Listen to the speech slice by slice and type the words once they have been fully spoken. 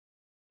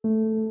Good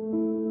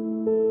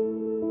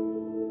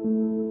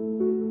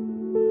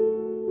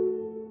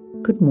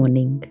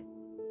morning.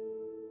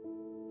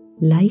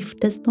 Life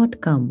does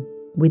not come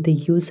with a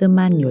user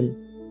manual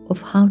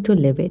of how to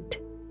live it.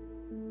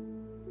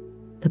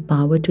 The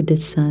power to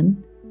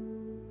discern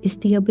is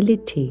the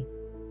ability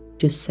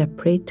to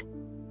separate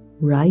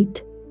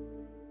right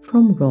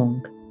from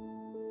wrong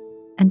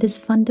and is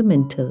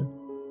fundamental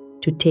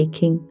to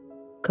taking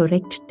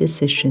correct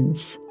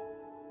decisions.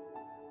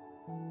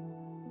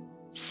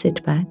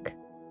 Sit back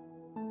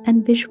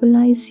and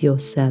visualize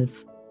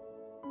yourself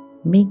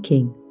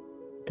making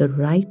the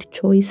right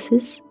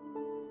choices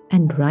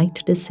and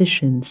right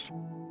decisions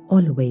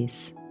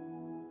always.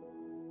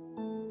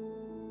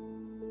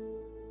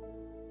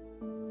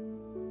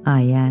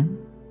 I am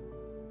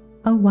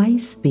a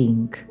wise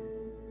being.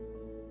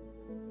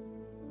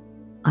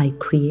 I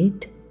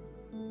create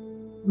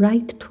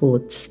right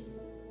thoughts.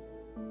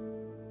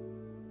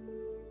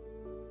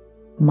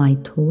 My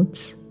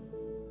thoughts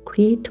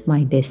create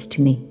my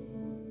destiny.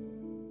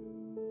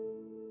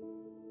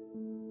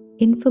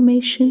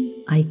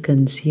 Information I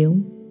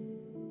consume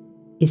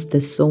is the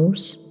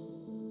source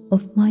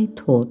of my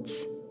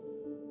thoughts.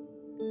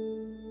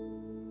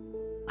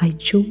 I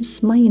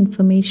choose my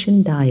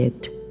information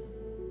diet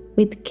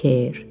with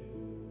care.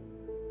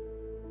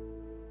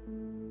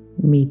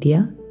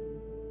 Media,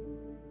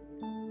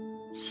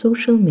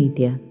 social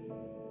media,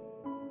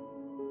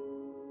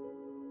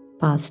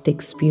 past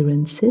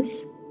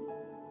experiences,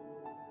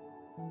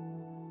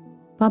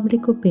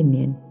 public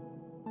opinion.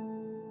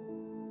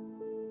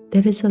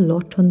 There is a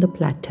lot on the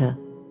platter.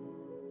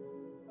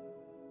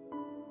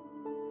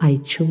 I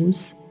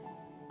choose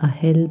a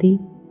healthy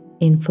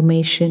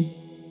information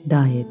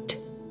diet.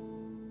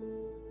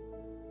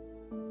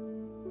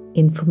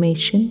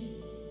 Information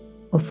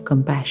of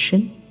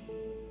compassion,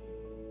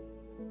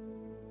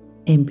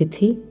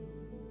 empathy,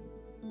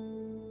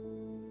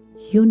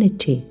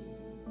 unity,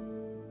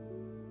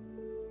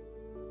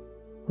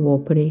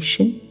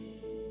 cooperation,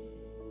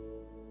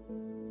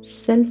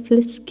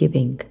 selfless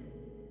giving.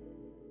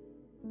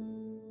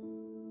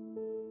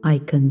 I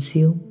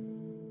consume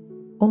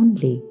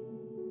only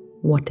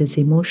what is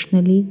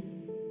emotionally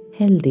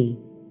healthy.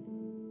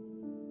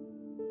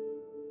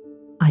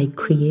 I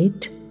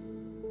create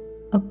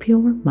a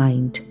pure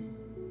mind.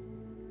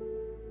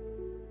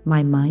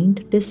 My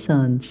mind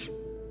discerns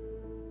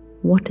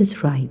what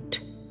is right.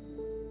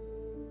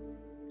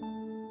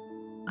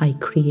 I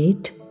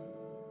create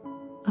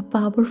a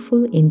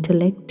powerful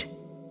intellect.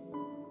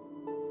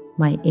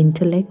 My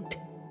intellect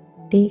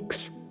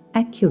takes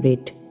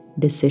accurate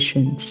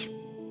decisions.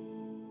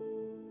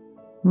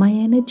 My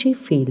energy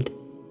field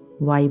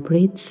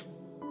vibrates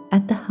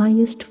at the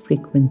highest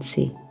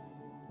frequency.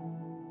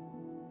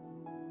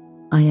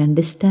 I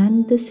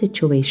understand the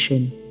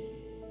situation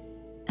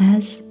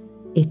as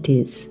it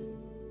is.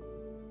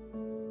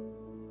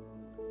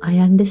 I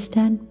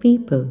understand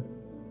people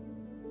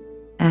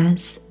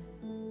as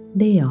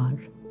they are.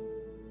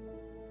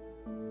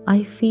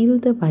 I feel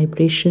the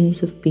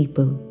vibrations of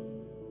people.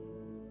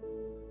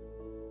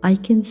 I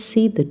can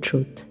see the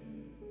truth.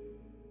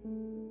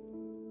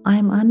 I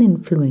am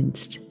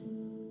uninfluenced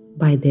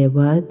by their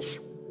words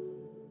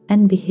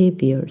and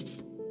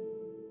behaviors.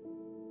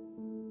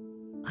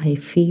 I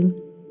feel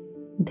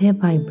their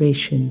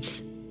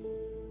vibrations.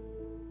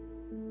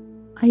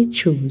 I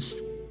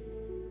choose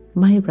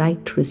my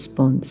right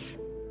response.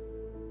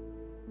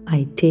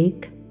 I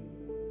take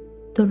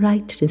the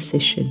right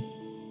decision.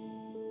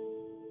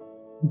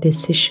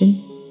 Decision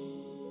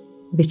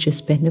which is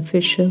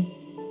beneficial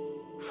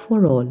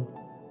for all.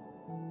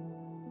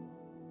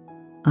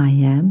 I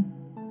am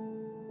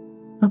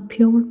a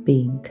pure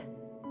being.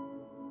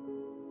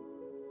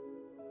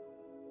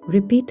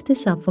 Repeat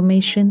this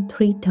affirmation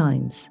 3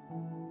 times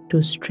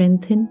to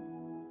strengthen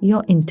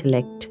your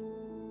intellect.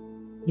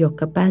 Your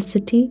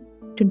capacity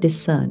to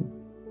discern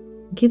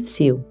gives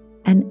you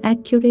an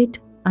accurate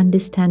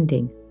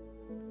understanding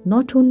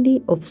not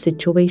only of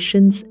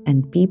situations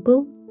and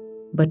people,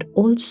 but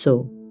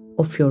also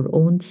of your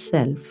own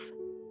self.